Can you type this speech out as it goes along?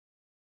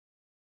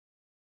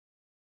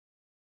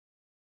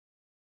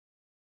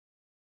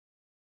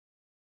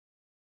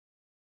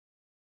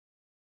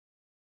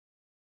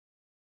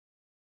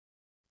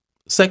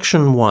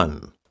Section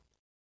 1.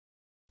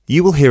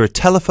 You will hear a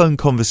telephone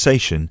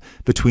conversation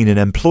between an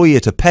employee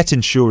at a pet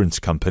insurance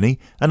company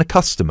and a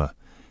customer.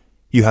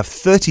 You have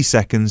 30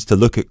 seconds to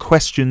look at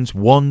questions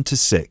 1 to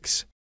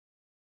 6.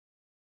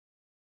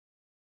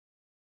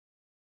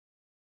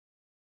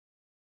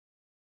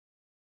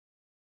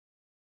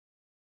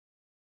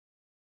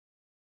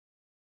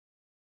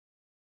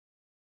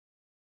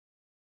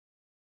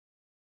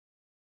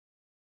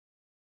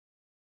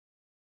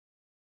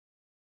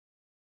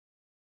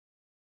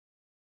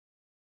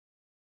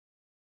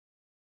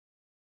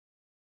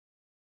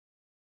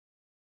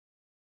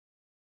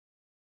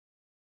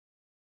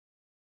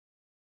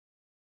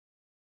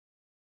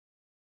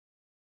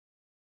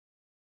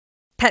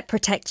 Pet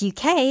Protect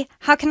UK,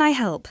 how can I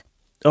help?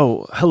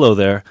 Oh, hello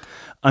there.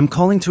 I'm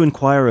calling to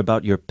inquire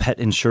about your pet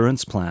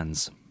insurance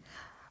plans.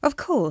 Of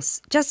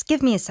course, just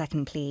give me a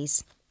second,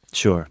 please.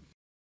 Sure.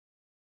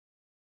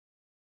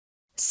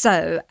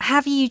 So,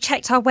 have you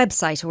checked our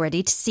website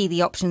already to see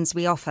the options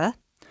we offer?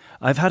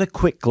 I've had a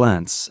quick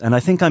glance, and I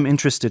think I'm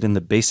interested in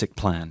the basic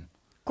plan.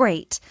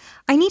 Great.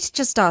 I need to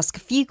just ask a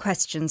few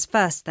questions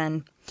first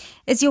then.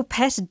 Is your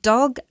pet a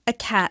dog, a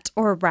cat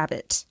or a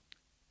rabbit?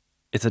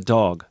 It's a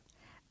dog.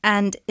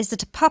 And is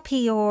it a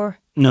puppy or...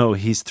 No,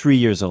 he's 3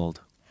 years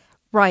old.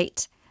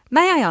 Right.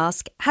 May I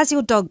ask, has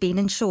your dog been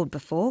insured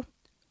before?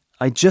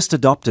 I just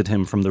adopted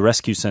him from the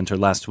rescue center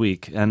last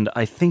week, and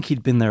I think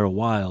he'd been there a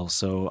while,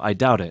 so I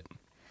doubt it.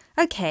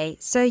 OK,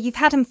 so you've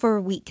had him for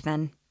a week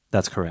then?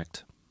 That's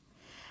correct.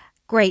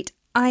 Great.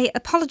 I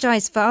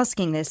apologise for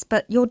asking this,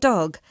 but your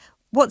dog,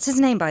 what's his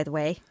name, by the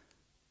way?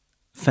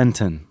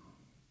 Fenton.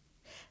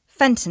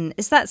 Fenton,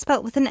 is that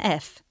spelt with an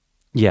F?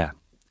 Yeah.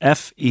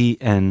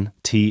 Fenton.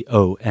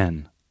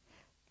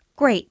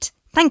 Great.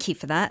 Thank you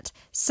for that.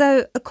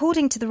 So,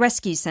 according to the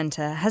rescue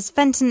centre, has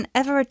Fenton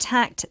ever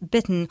attacked,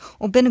 bitten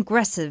or been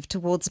aggressive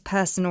towards a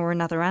person or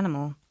another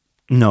animal?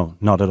 No,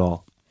 not at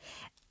all.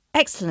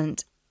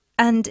 Excellent.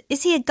 And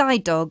is he a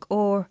guide dog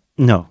or...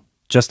 No,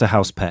 just a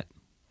house pet.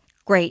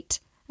 Great.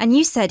 And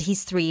you said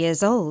he's 3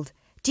 years old.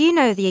 Do you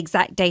know the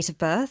exact date of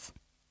birth?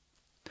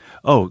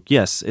 Oh,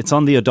 yes, it's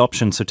on the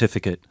adoption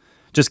certificate.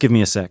 Just give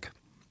me a sec.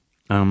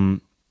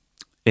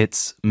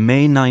 It's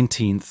May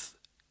 19th,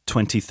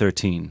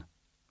 2013.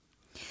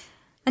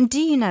 And do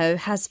you know,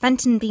 has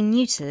Fenton been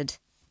neutered?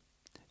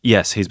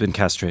 Yes, he's been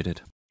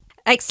castrated.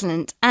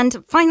 Excellent.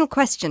 And final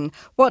question,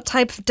 what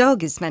type of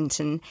dog is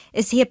Fenton?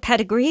 Is he a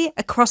pedigree,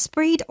 a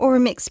crossbreed or a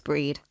mixed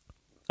breed?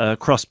 A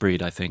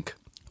crossbreed, I think.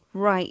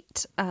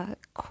 Right,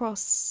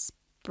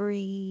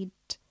 crossbreed...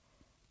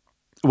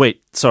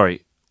 Wait,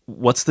 sorry.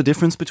 What's the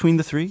difference between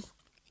the three?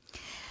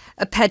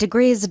 A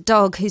pedigree is a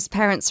dog whose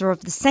parents are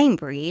of the same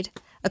breed.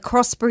 A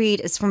crossbreed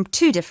is from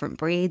 2 different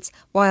breeds,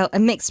 while a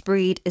mixed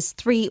breed is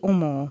 3 or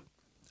more.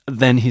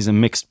 Then he's a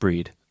mixed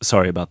breed.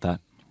 Sorry about that.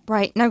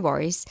 Right, no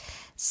worries.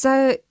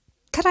 So,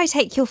 could I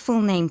take your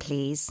full name,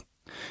 please?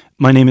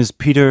 My name is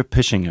Peter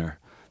Pischinger.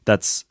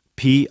 That's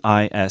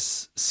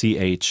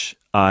Pischinger.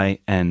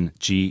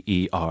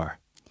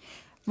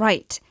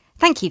 Right,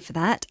 thank you for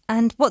that.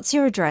 And what's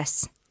your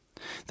address?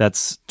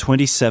 That's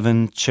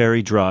 27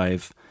 Cherry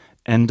Drive,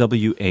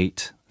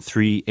 NW8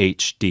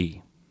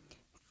 3HD.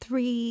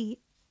 3HD.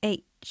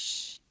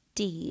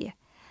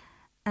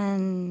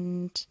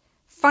 And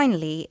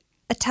finally,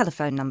 a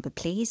telephone number,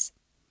 please.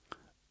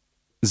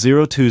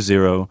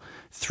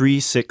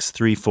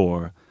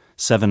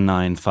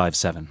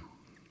 020-3634-7957.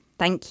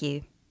 Thank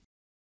you.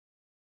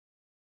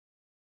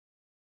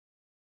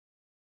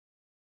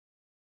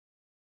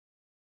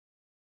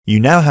 You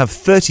now have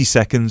 30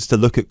 seconds to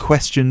look at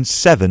questions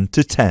 7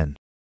 to 10.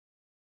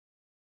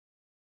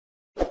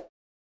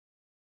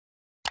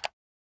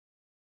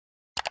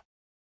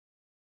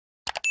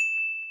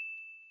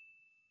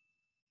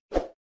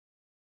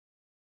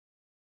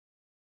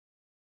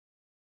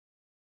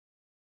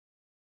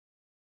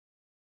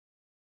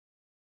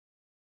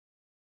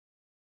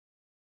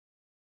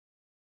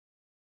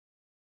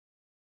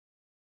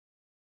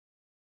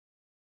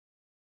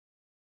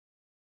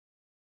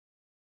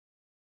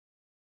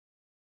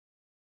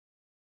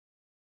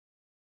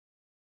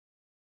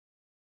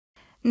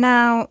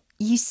 Now,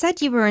 you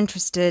said you were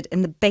interested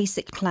in the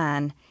basic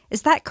plan.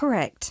 Is that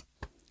correct?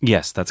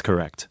 Yes, that's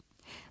correct.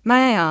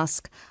 May I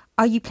ask,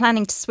 are you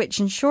planning to switch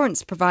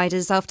insurance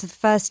providers after the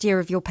first year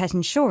of your pet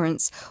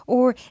insurance,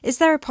 or is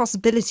there a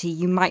possibility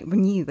you might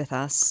renew with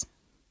us?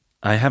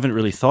 I haven't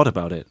really thought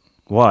about it.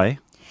 Why?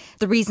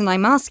 The reason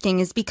I'm asking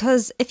is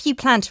because if you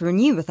plan to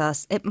renew with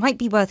us, it might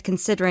be worth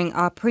considering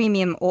our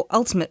premium or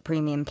ultimate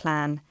premium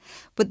plan.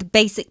 With the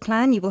basic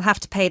plan, you will have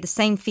to pay the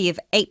same fee of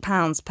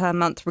 £8 per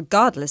month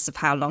regardless of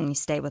how long you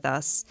stay with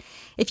us.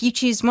 If you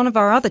choose one of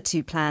our other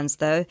 2 plans,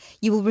 though,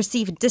 you will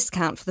receive a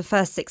discount for the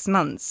first 6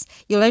 months.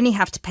 You'll only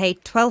have to pay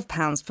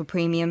 £12 for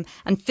premium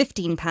and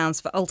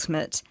 £15 for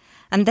ultimate.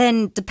 And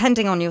then,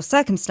 depending on your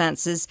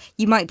circumstances,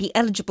 you might be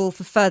eligible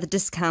for further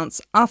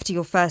discounts after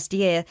your first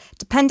year,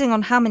 depending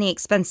on how many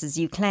expenses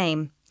you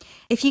claim.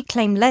 If you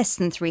claim less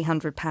than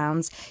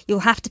 £300, you'll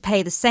have to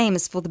pay the same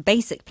as for the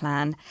basic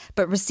plan,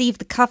 but receive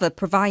the cover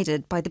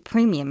provided by the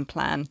premium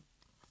plan.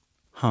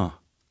 Huh.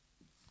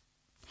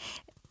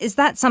 Is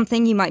that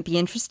something you might be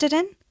interested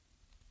in?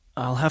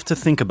 I'll have to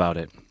think about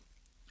it.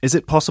 Is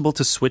it possible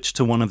to switch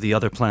to one of the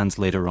other plans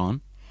later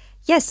on?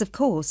 Yes, of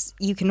course.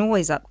 You can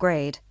always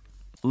upgrade.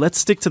 Let's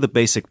stick to the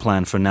basic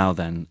plan for now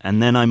then,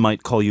 and then I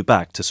might call you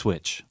back to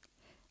switch.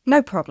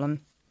 No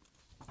problem.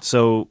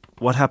 So,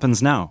 what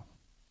happens now?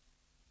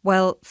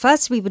 Well,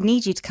 first we would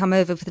need you to come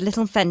over with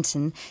little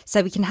Fenton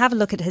so we can have a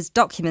look at his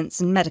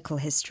documents and medical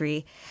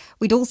history.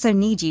 We'd also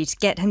need you to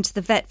get him to the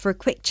vet for a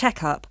quick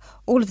checkup.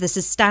 All of this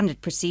is standard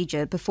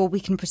procedure before we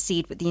can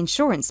proceed with the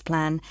insurance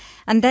plan.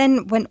 And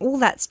then, when all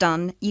that's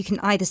done, you can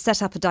either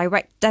set up a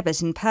direct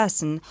debit in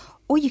person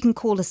or you can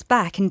call us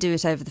back and do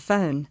it over the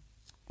phone.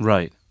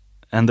 Right.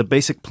 And the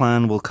basic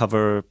plan will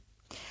cover...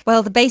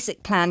 Well, the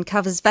basic plan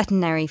covers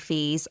veterinary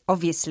fees,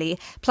 obviously,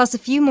 plus a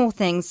few more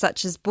things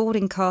such as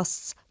boarding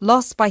costs,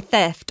 loss by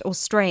theft or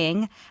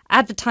straying,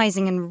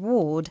 advertising and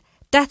reward,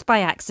 death by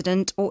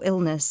accident or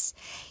illness.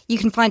 You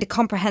can find a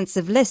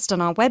comprehensive list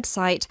on our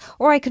website,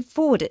 or I could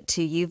forward it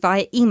to you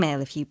via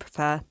email if you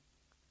prefer.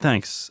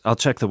 Thanks. I'll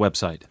check the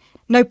website.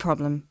 No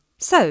problem.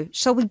 So,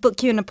 shall we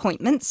book you an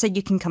appointment so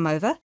you can come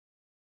over?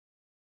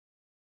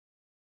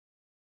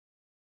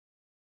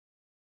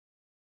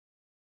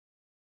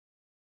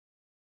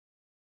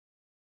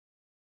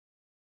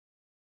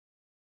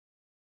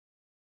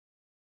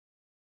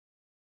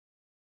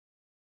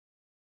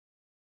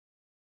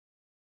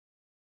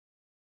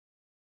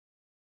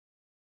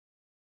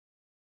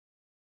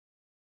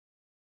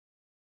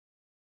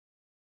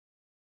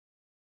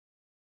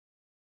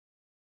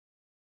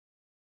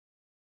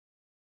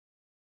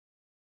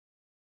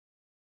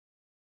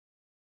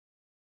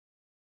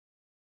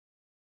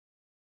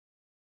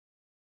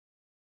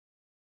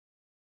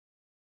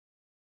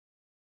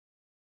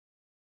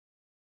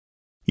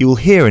 You will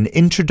hear an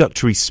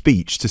introductory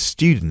speech to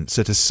students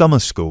at a summer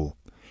school.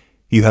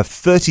 You have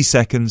 30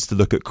 seconds to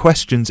look at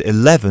questions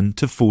 11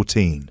 to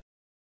 14.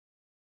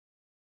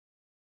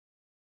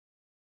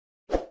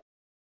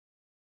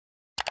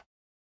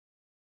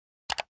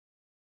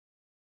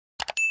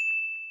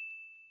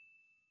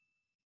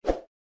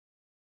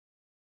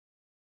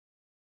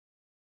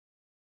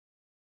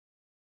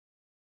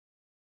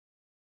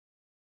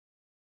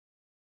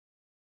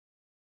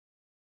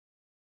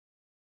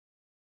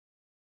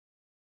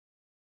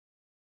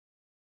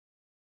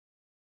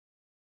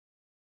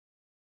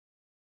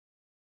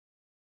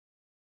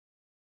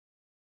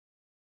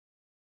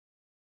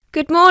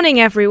 Good morning,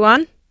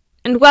 everyone,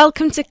 and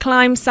welcome to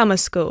Climb Summer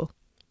School.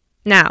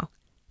 Now,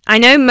 I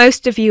know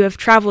most of you have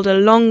travelled a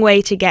long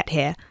way to get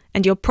here,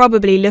 and you're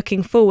probably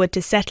looking forward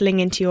to settling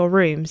into your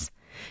rooms.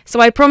 So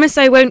I promise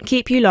I won't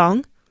keep you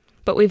long,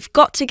 but we've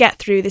got to get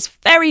through this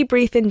very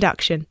brief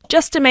induction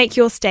just to make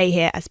your stay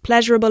here as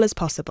pleasurable as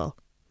possible.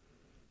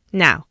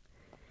 Now,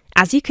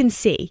 as you can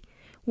see,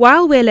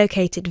 while we're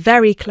located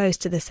very close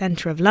to the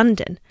centre of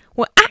London,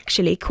 we're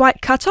actually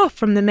quite cut off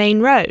from the main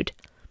road.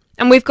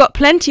 And we've got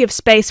plenty of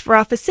space for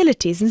our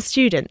facilities and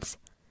students.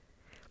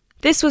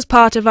 This was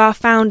part of our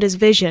founder's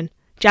vision,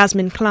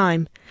 Jasmine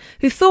Climb,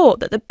 who thought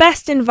that the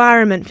best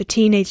environment for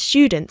teenage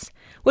students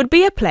would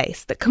be a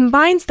place that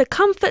combines the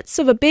comforts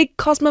of a big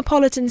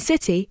cosmopolitan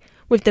city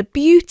with the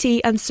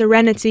beauty and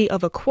serenity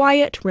of a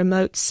quiet,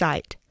 remote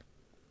site.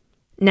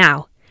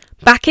 Now,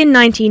 back in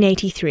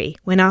 1983,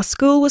 when our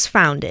school was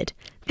founded,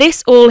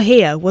 this all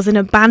here was an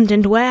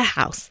abandoned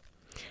warehouse,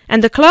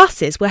 and the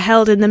classes were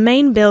held in the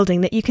main building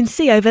that you can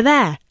see over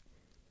there.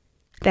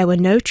 There were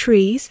no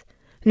trees,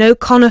 no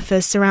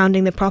conifers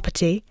surrounding the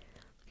property.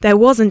 There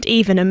wasn't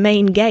even a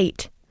main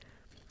gate.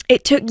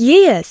 It took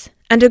years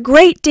and a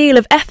great deal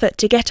of effort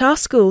to get our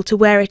school to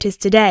where it is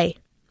today.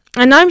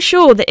 And I'm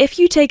sure that if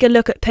you take a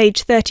look at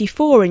page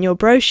 34 in your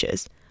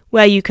brochures,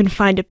 where you can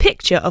find a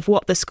picture of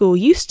what the school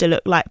used to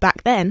look like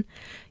back then,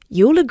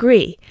 you'll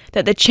agree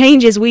that the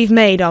changes we've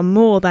made are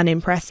more than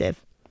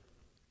impressive.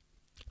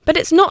 But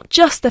it's not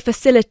just the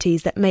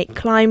facilities that make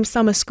Climb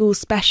Summer School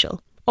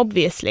special,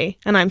 obviously,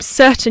 and I'm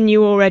certain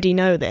you already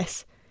know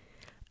this.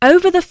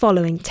 Over the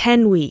following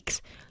 10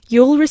 weeks,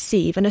 you'll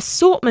receive an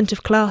assortment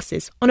of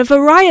classes on a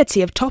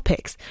variety of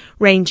topics,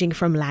 ranging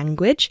from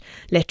language,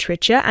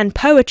 literature and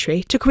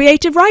poetry to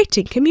creative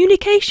writing,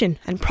 communication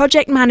and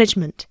project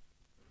management.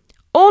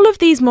 All of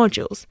these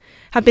modules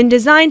have been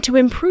designed to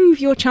improve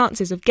your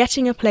chances of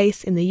getting a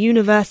place in the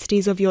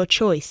universities of your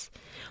choice,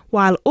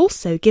 while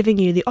also giving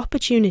you the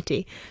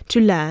opportunity to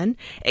learn,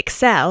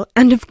 excel,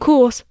 and of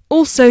course,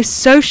 also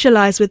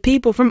socialise with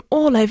people from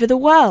all over the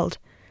world.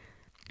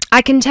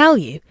 I can tell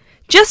you,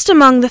 just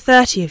among the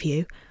 30 of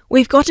you,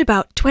 we've got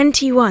about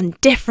 21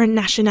 different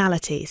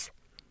nationalities.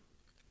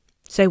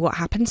 So what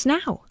happens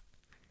now?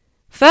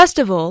 First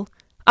of all,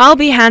 I'll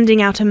be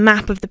handing out a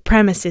map of the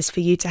premises for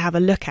you to have a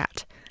look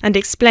at, and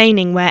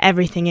explaining where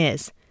everything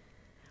is.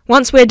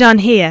 Once we're done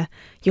here,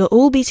 you'll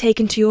all be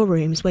taken to your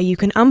rooms where you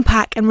can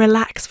unpack and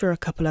relax for a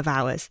couple of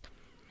hours.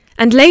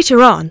 And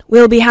later on,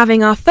 we'll be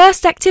having our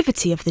first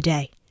activity of the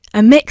day,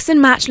 a mix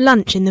and match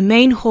lunch in the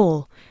main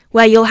hall,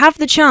 where you'll have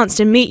the chance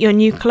to meet your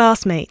new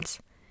classmates.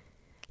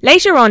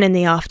 Later on in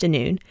the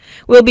afternoon,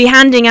 we'll be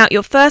handing out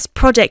your first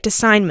project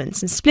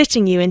assignments and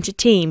splitting you into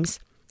teams.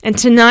 And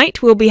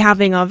tonight we'll be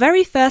having our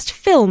very first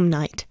film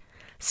night,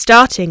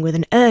 starting with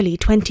an early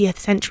 20th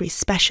century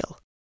special.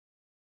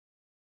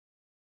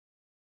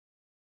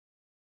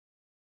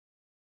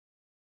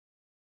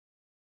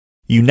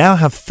 You now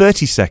have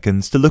 30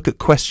 seconds to look at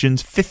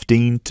questions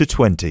 15 to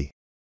 20.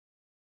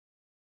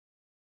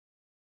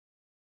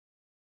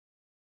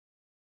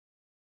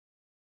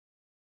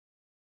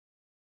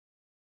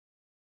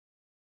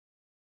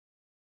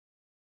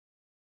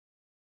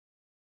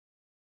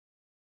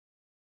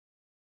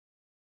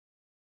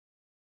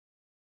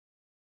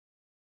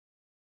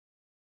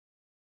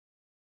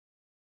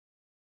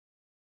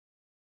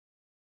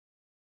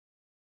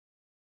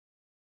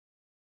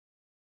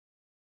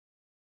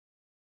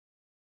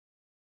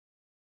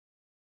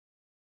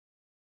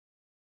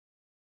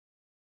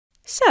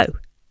 So,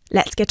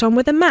 let's get on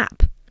with the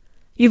map.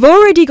 You've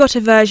already got a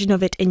version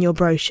of it in your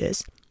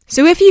brochures,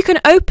 so if you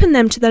can open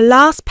them to the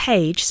last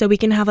page so we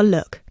can have a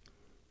look.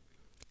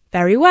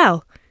 Very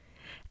well.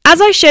 As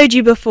I showed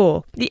you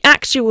before, the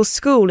actual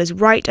school is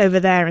right over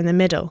there in the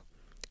middle.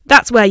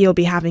 That's where you'll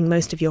be having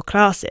most of your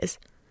classes.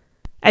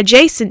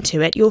 Adjacent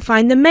to it, you'll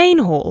find the main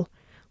hall,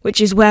 which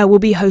is where we'll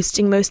be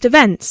hosting most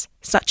events,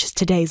 such as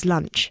today's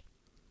lunch.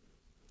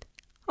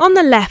 On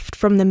the left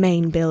from the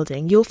main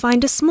building, you'll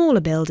find a smaller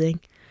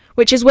building,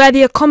 which is where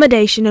the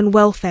accommodation and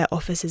welfare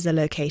offices are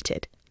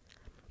located.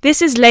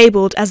 This is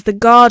labelled as the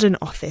garden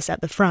office at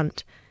the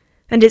front,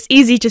 and it's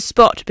easy to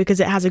spot because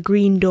it has a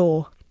green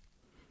door.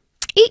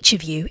 Each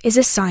of you is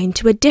assigned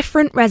to a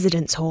different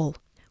residence hall.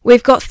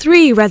 We've got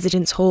 3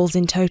 residence halls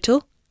in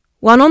total,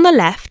 1 on the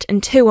left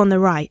and 2 on the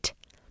right.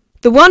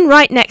 The one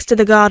right next to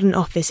the garden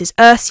office is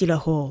Ursula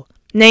Hall,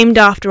 named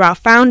after our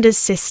founder's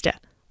sister,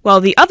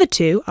 while the other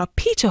 2 are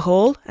Peter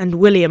Hall and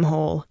William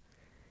Hall.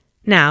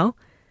 Now,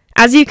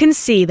 as you can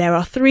see, there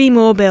are 3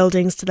 more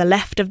buildings to the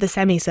left of the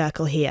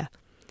semicircle here,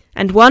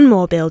 and 1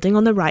 more building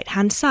on the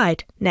right-hand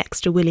side,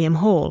 next to William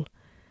Hall.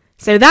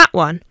 So that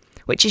one,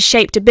 which is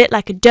shaped a bit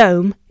like a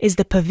dome, is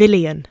the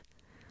pavilion.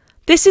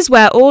 This is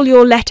where all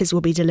your letters will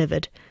be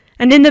delivered,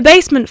 and in the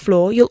basement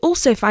floor you'll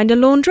also find a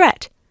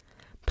laundrette.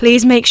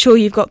 Please make sure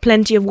you've got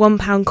plenty of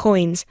 £1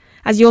 coins,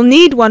 as you'll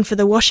need one for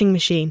the washing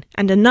machine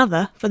and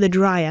another for the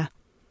dryer.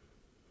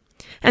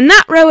 And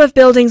that row of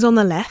buildings on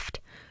the left,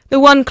 the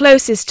one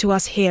closest to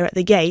us here at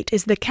the gate,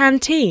 is the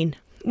canteen,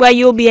 where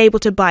you'll be able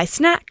to buy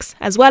snacks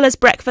as well as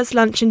breakfast,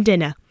 lunch and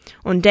dinner,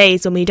 on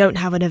days when we don't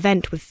have an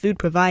event with food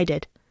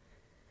provided.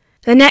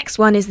 The next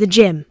one is the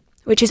gym,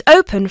 which is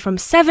open from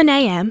 7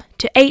 a.m.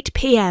 to 8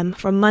 p.m.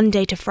 from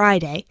Monday to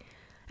Friday,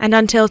 and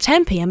until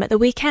 10 p.m. at the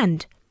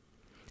weekend.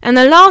 And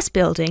the last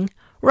building,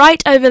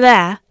 right over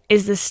there,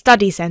 is the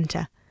study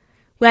centre,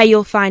 where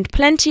you'll find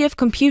plenty of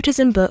computers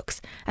and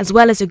books, as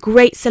well as a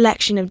great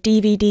selection of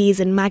DVDs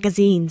and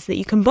magazines that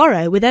you can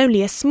borrow with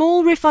only a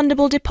small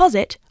refundable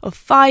deposit of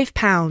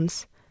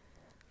 £5.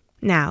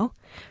 Now,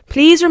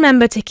 please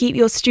remember to keep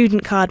your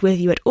student card with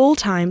you at all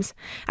times,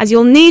 as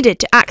you'll need it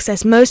to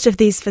access most of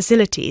these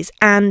facilities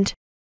and...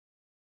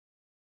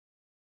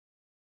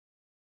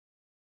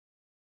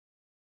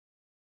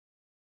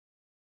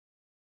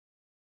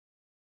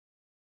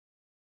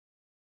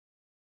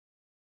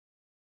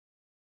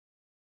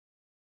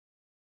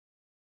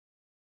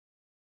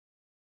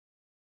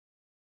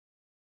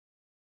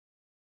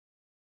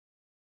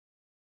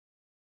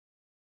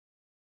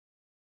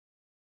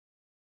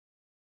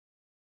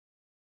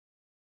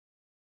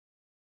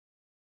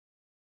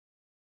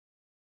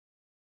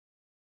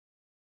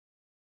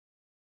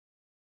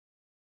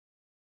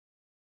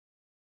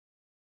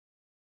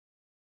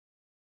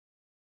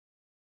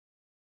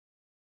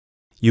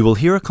 You will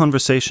hear a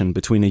conversation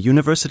between a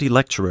university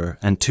lecturer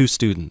and 2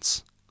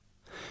 students.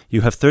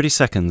 You have 30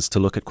 seconds to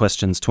look at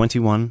questions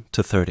 21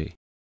 to 30.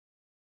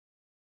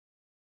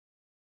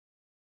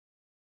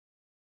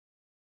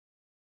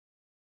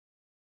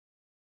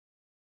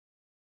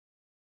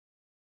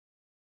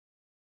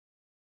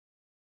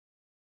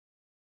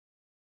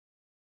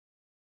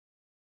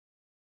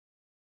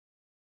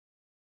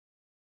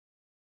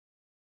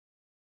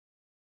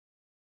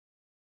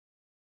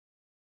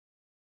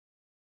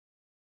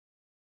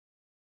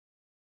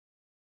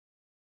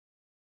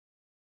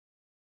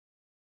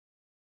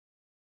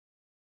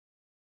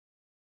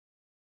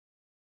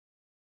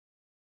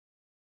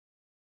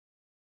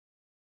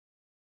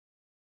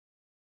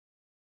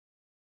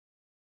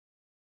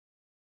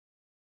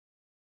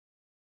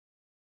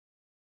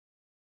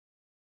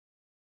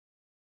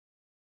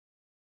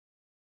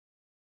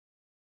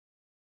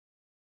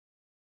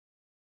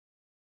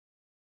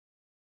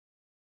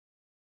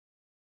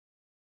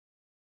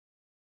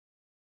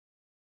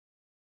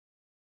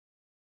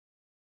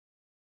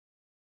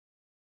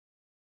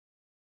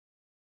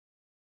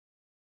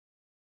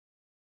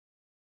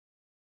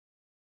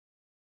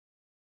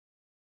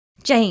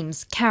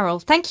 James, Carol,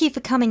 thank you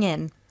for coming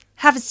in.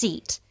 Have a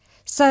seat.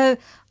 So,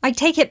 I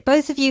take it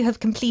both of you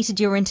have completed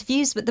your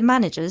interviews with the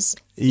managers?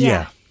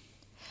 Yeah.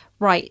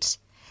 Right.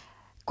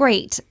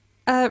 Great.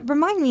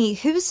 Remind me,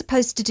 who was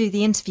supposed to do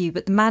the interview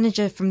but the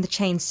manager from the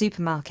chain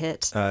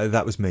supermarket?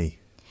 That was me.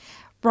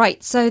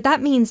 Right, so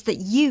that means that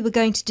you were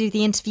going to do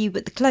the interview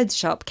with the clothes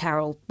shop,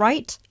 Carol,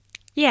 right?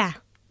 Yeah,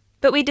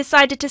 but we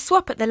decided to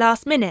swap at the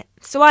last minute,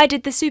 so I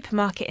did the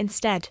supermarket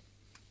instead.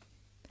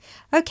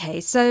 OK,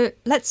 so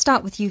let's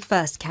start with you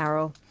first,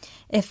 Carol.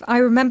 If I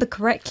remember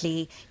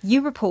correctly,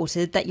 you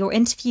reported that your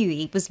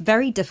interviewee was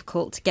very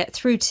difficult to get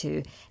through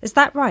to. Is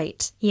that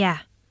right? Yeah,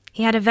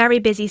 he had a very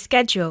busy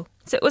schedule,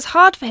 so it was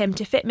hard for him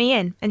to fit me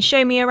in and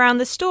show me around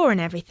the store and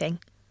everything.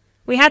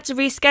 We had to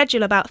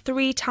reschedule about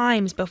 3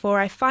 times before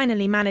I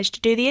finally managed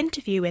to do the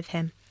interview with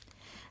him.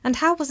 And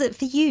how was it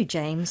for you,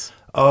 James?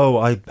 Oh,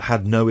 I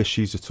had no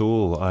issues at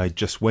all. I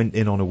just went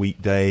in on a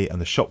weekday and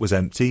the shop was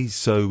empty,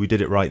 so we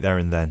did it right there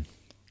and then.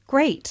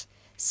 Great.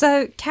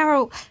 So,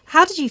 Carol,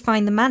 how did you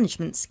find the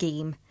management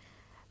scheme?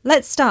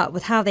 Let's start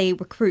with how they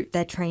recruit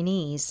their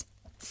trainees.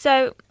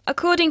 So,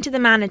 according to the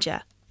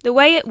manager, the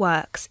way it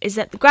works is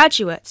that the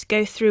graduates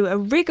go through a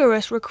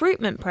rigorous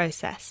recruitment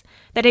process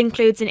that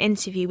includes an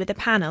interview with a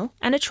panel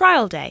and a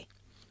trial day.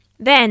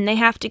 Then they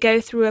have to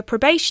go through a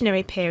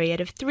probationary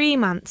period of 3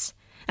 months,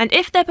 and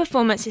if their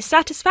performance is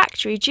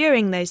satisfactory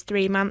during those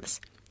 3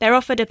 months, they're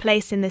offered a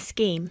place in the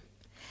scheme.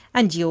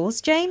 And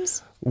yours,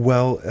 James?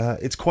 Well,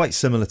 it's quite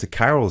similar to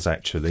Carol's,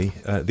 actually.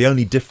 The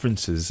only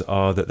differences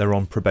are that they're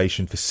on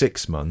probation for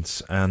 6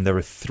 months and there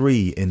are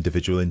 3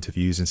 individual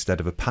interviews instead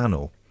of a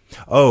panel.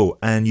 Oh,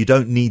 and you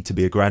don't need to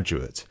be a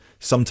graduate.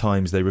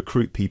 Sometimes they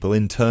recruit people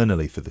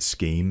internally for the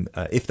scheme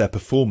if their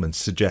performance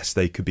suggests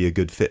they could be a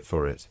good fit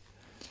for it.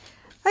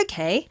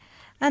 OK,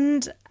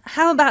 and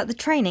how about the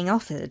training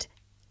offered?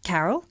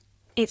 Carol?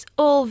 It's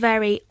all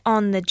very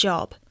on the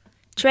job.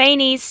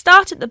 Trainees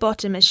start at the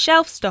bottom as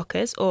shelf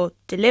stockers or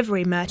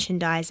delivery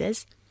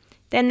merchandisers.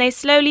 Then they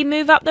slowly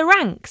move up the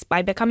ranks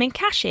by becoming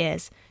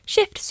cashiers,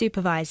 shift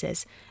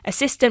supervisors,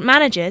 assistant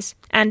managers,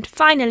 and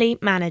finally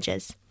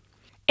managers.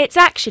 It's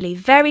actually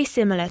very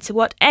similar to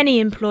what any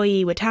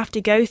employee would have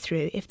to go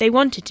through if they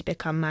wanted to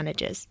become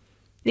managers.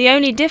 The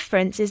only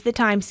difference is the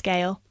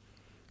timescale.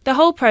 The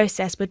whole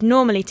process would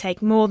normally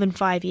take more than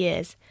 5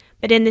 years,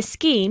 but in the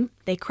scheme,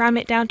 they cram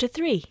it down to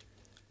 3.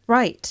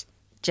 Right.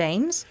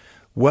 James?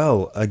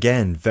 Well,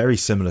 again, very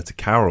similar to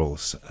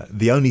Carol's.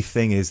 The only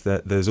thing is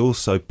that there's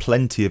also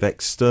plenty of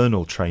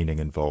external training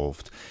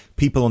involved.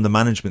 People on the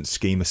management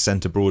scheme are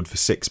sent abroad for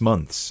 6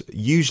 months,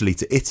 usually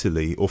to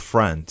Italy or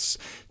France,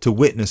 to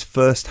witness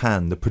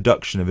firsthand the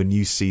production of a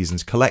new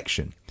season's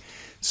collection.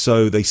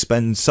 So they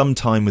spend some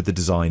time with the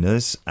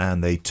designers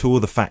and they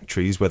tour the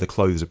factories where the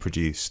clothes are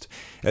produced.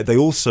 They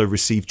also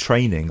receive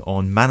training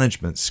on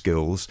management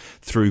skills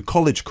through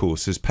college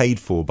courses paid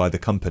for by the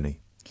company.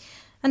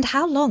 And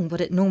how long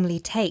would it normally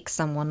take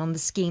someone on the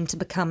scheme to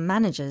become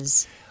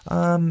managers?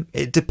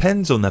 It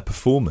depends on their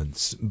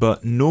performance,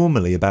 but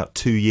normally about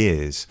 2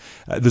 years.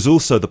 There's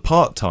also the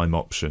part-time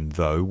option,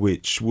 though,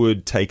 which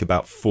would take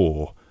about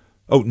 4.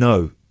 Oh,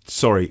 no,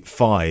 sorry,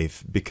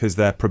 5, because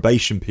their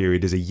probation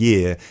period is a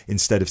year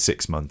instead of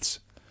 6 months.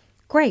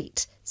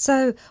 Great.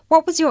 So,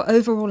 what was your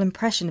overall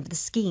impression of the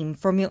scheme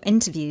from your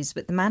interviews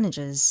with the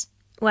managers?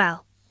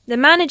 Well, the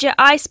manager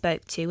I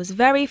spoke to was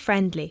very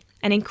friendly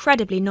and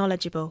incredibly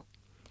knowledgeable.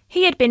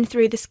 He had been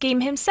through the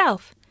scheme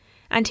himself,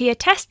 and he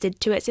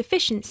attested to its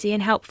efficiency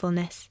and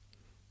helpfulness.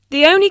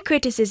 The only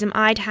criticism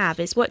I'd have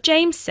is what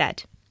James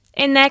said.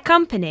 In their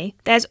company,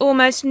 there's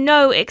almost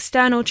no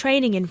external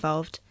training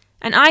involved,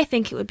 and I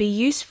think it would be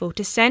useful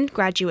to send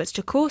graduates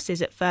to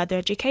courses at further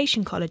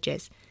education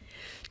colleges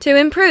to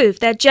improve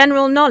their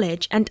general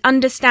knowledge and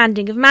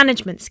understanding of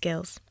management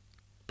skills.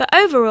 But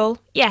overall,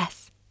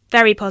 yes,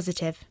 very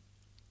positive.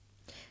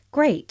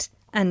 Great.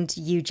 And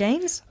you,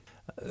 James?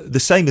 The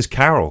same as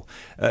Carol.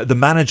 The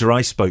manager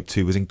I spoke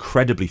to was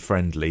incredibly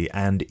friendly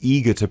and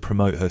eager to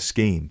promote her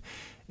scheme.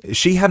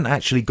 She hadn't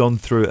actually gone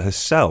through it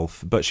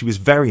herself, but she was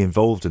very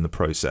involved in the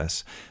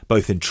process,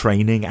 both in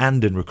training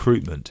and in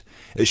recruitment.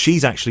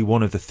 She's actually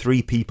one of the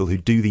 3 people who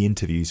do the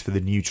interviews for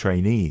the new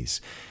trainees.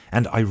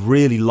 And I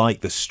really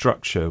like the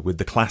structure with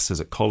the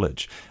classes at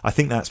college. I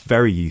think that's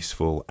very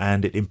useful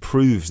and it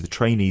improves the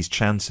trainees'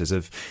 chances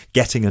of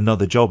getting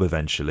another job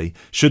eventually,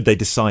 should they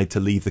decide to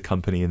leave the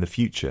company in the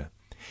future.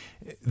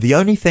 The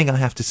only thing I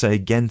have to say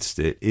against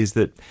it is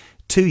that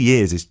 2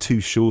 years is too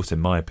short in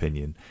my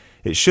opinion.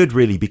 It should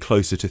really be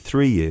closer to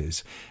 3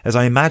 years, as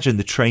I imagine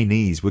the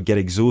trainees would get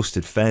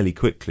exhausted fairly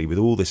quickly with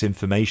all this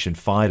information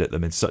fired at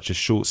them in such a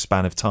short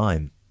span of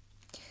time.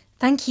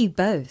 Thank you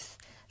both.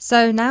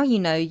 So now you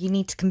know you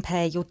need to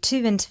compare your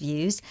 2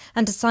 interviews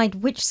and decide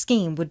which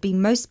scheme would be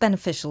most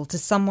beneficial to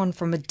someone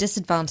from a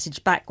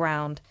disadvantaged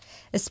background,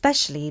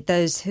 especially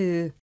those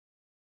who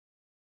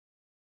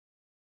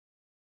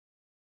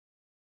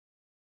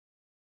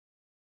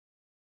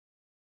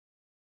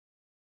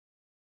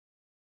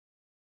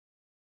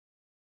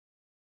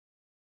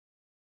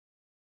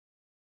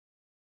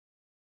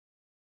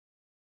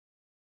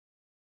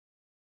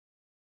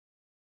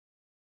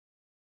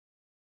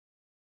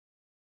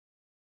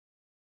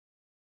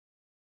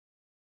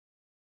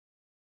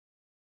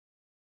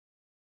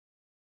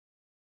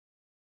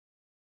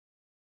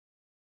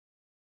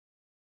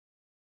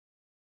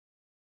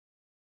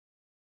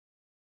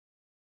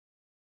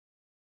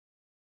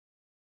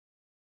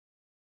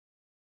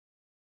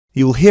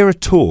You will hear a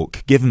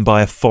talk given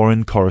by a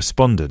foreign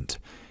correspondent.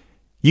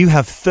 You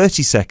have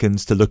 30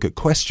 seconds to look at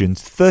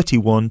questions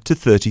 31 to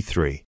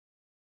 33.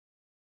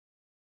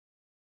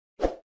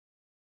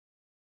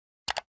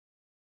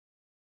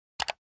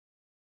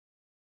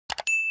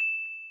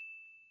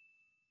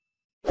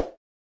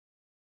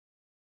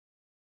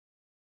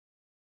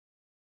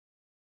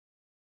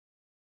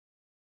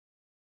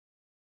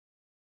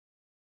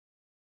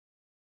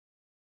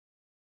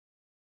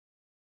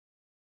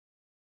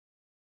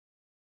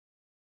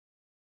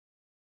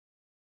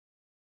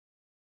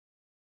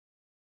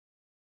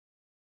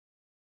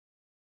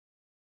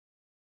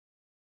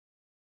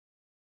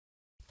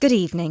 Good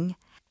evening.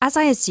 As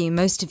I assume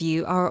most of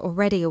you are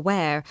already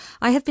aware,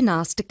 I have been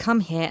asked to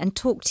come here and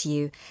talk to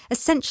you,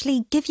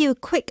 essentially give you a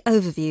quick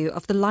overview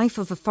of the life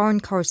of a foreign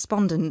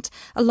correspondent,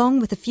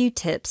 along with a few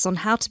tips on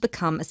how to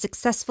become a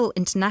successful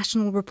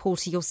international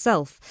reporter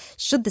yourself,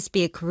 should this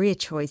be a career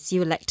choice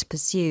you elect to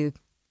pursue.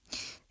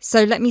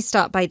 So let me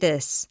start by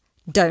this.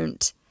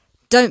 Don't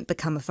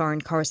become a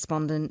foreign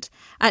correspondent,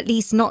 at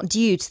least not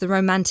due to the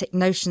romantic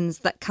notions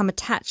that come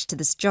attached to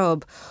this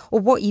job, or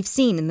what you've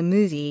seen in the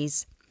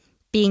movies.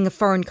 Being a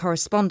foreign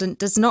correspondent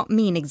does not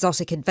mean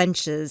exotic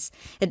adventures.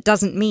 It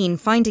doesn't mean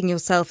finding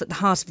yourself at the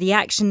heart of the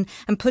action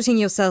and putting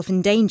yourself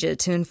in danger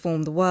to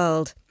inform the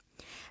world.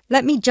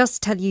 Let me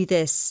just tell you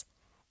this.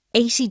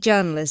 80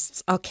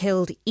 journalists are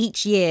killed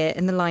each year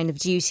in the line of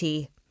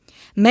duty.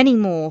 Many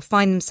more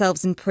find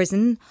themselves in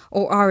prison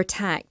or are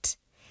attacked.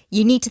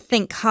 You need to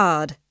think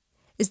hard.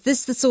 Is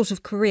this the sort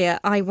of career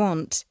I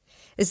want?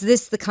 Is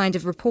this the kind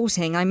of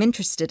reporting I'm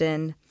interested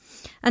in?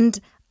 And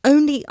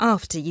only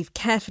after you've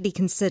carefully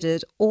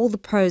considered all the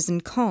pros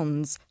and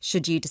cons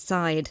should you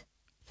decide.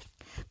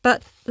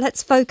 But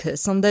let's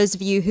focus on those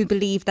of you who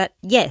believe that,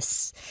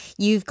 yes,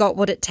 you've got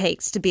what it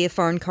takes to be a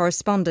foreign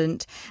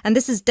correspondent, and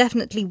this is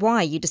definitely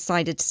why you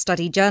decided to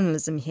study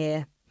journalism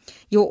here.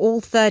 You're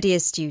all third-year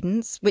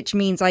students, which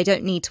means I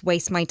don't need to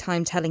waste my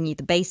time telling you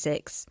the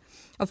basics.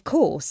 Of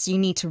course, you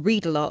need to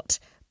read a lot.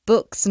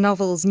 Books,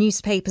 novels,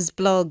 newspapers,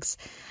 blogs,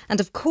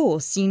 and of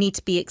course you need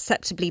to be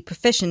acceptably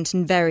proficient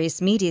in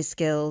various media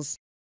skills.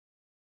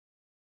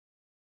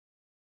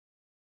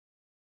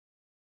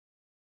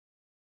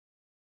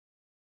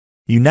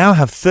 You now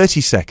have 30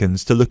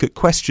 seconds to look at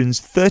questions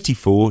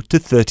 34 to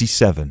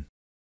 37.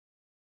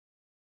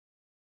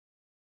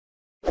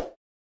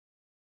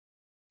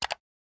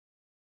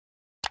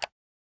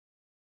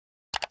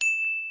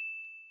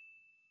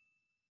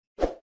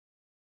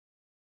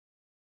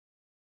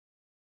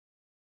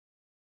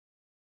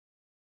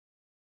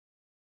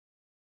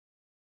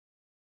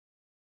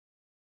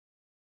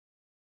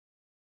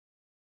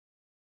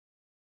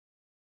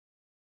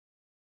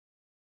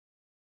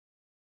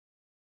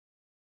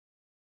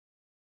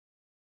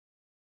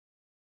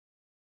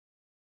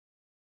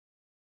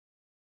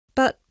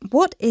 But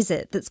what is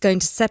it that's going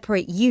to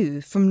separate you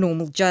from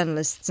normal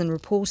journalists and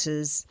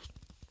reporters?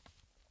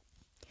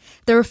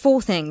 There are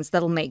 4 things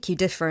that'll make you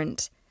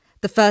different.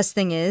 The first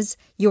thing is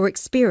your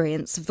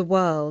experience of the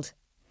world.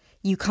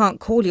 You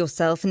can't call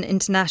yourself an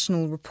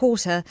international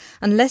reporter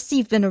unless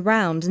you've been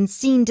around and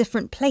seen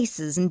different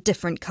places and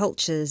different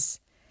cultures.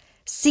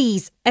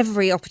 Seize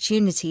every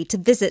opportunity to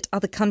visit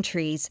other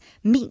countries,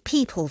 meet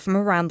people from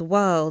around the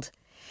world.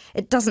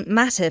 It doesn't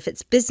matter if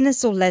it's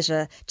business or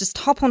leisure, just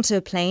hop onto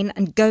a plane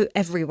and go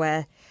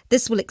everywhere.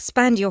 This will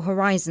expand your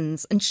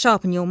horizons and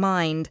sharpen your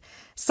mind,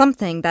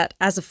 something that,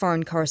 as a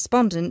foreign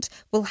correspondent,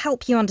 will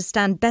help you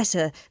understand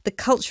better the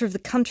culture of the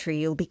country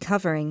you'll be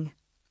covering.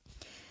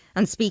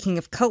 And speaking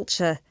of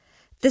culture,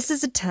 this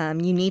is a term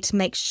you need to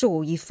make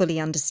sure you fully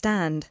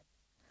understand.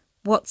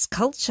 What's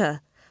culture?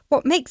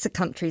 What makes a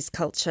country's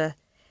culture?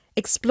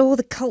 Explore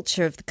the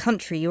culture of the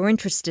country you're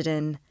interested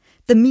in.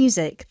 The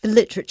music, the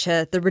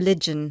literature, the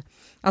religion.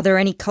 Are there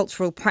any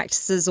cultural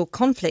practices or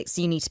conflicts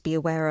you need to be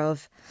aware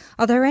of?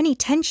 Are there any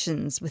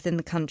tensions within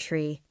the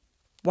country?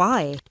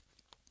 Why?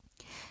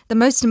 The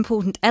most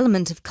important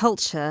element of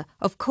culture,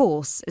 of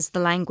course, is the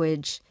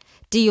language.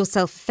 Do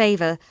yourself a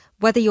favour,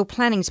 whether you're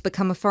planning to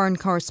become a foreign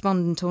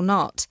correspondent or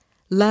not.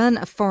 Learn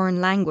a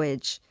foreign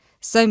language.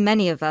 So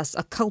many of us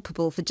are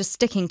culpable for just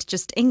sticking to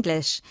just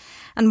English.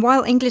 And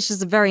while English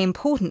is a very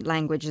important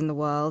language in the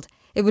world,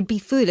 it would be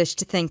foolish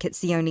to think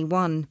it's the only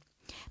one.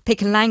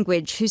 Pick a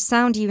language whose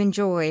sound you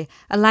enjoy,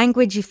 a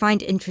language you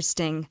find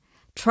interesting.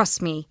 Trust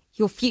me,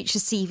 your future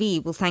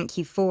CV will thank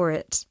you for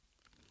it.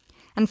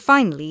 And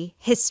finally,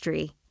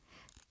 history.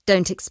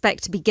 Don't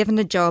expect to be given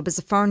a job as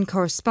a foreign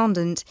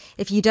correspondent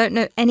if you don't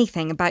know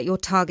anything about your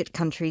target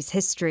country's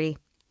history.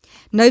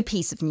 No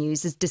piece of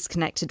news is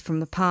disconnected from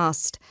the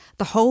past.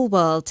 The whole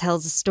world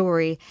tells a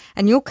story,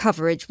 and your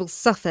coverage will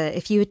suffer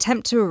if you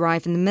attempt to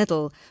arrive in the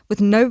middle with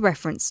no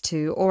reference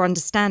to or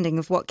understanding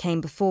of what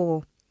came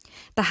before.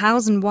 The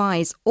hows and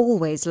whys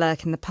always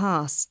lurk in the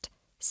past.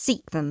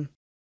 Seek them.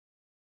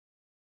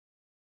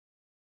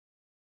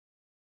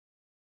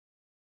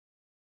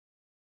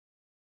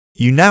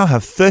 You now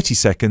have 30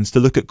 seconds to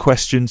look at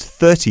questions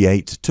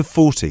 38 to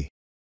 40.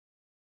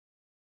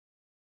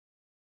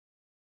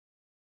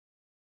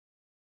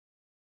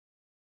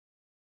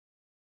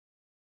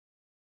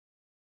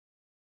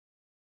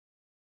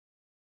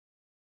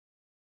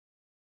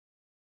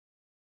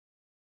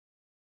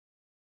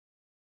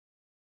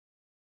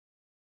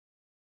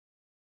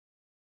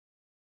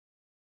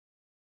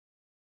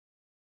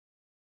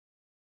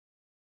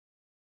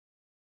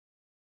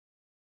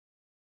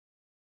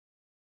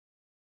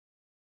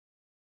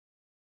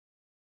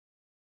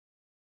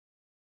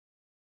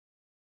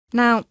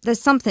 Now,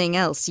 there's something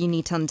else you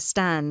need to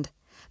understand.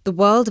 The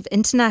world of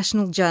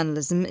international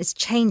journalism is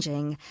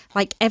changing,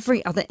 like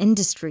every other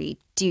industry,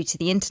 due to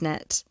the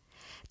internet.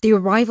 The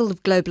arrival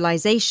of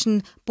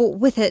globalization brought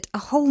with it a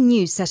whole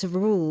new set of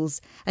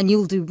rules, and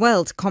you'll do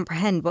well to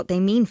comprehend what they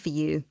mean for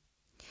you.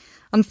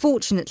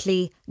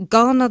 Unfortunately,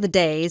 gone are the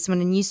days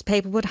when a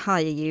newspaper would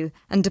hire you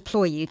and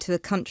deploy you to a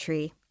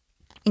country.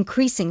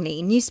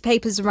 Increasingly,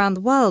 newspapers around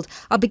the world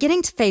are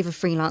beginning to favour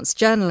freelance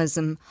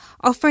journalism,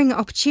 offering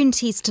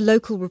opportunities to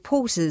local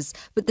reporters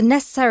with the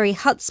necessary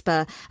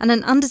chutzpah and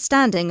an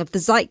understanding of the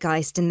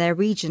zeitgeist in their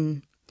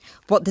region.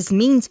 What this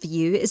means for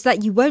you is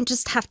that you won't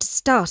just have to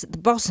start at the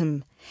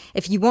bottom.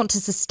 If you want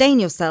to sustain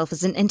yourself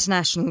as an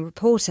international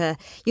reporter,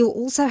 you'll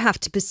also have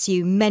to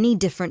pursue many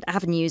different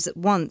avenues at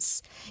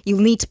once. You'll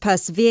need to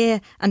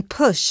persevere and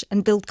push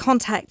and build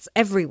contacts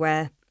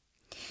everywhere.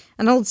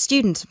 An old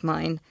student of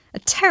mine, a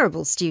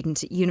terrible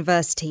student at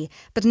university,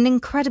 but an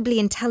incredibly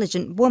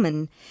intelligent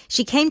woman,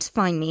 she came to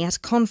find me at a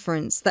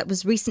conference that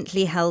was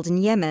recently held in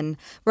Yemen,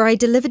 where I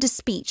delivered a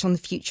speech on the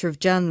future of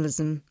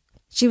journalism.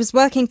 She was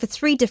working for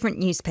 3 different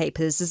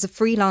newspapers as a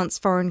freelance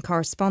foreign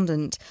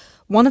correspondent,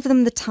 one of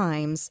them The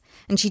Times,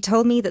 and she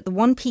told me that the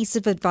one piece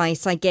of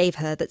advice I gave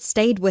her that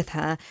stayed with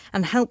her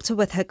and helped her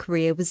with her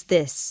career was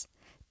this: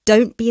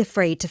 don't be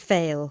afraid to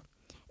fail.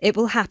 It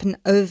will happen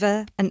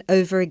over and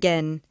over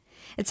again.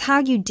 It's how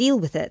you deal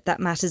with it that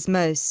matters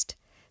most.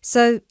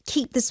 So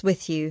keep this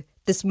with you,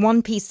 this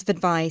one piece of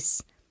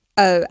advice.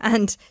 Oh,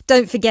 and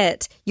don't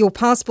forget, your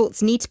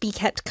passports need to be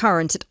kept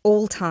current at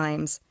all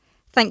times.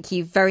 Thank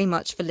you very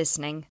much for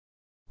listening.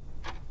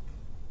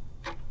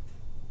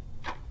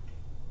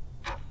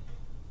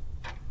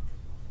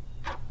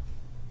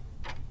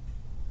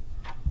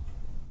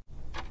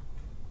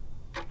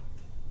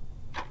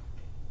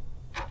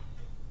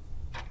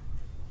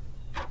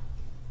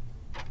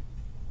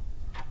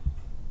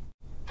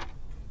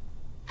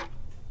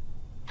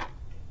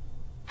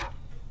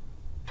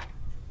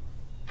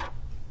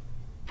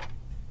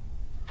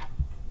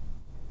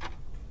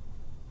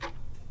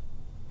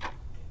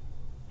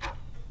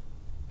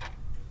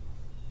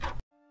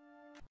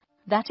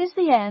 That is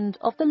the end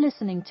of the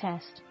listening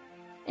test.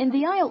 In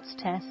the IELTS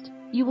test,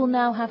 you will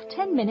now have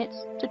 10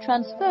 minutes to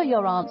transfer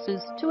your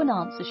answers to an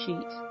answer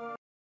sheet.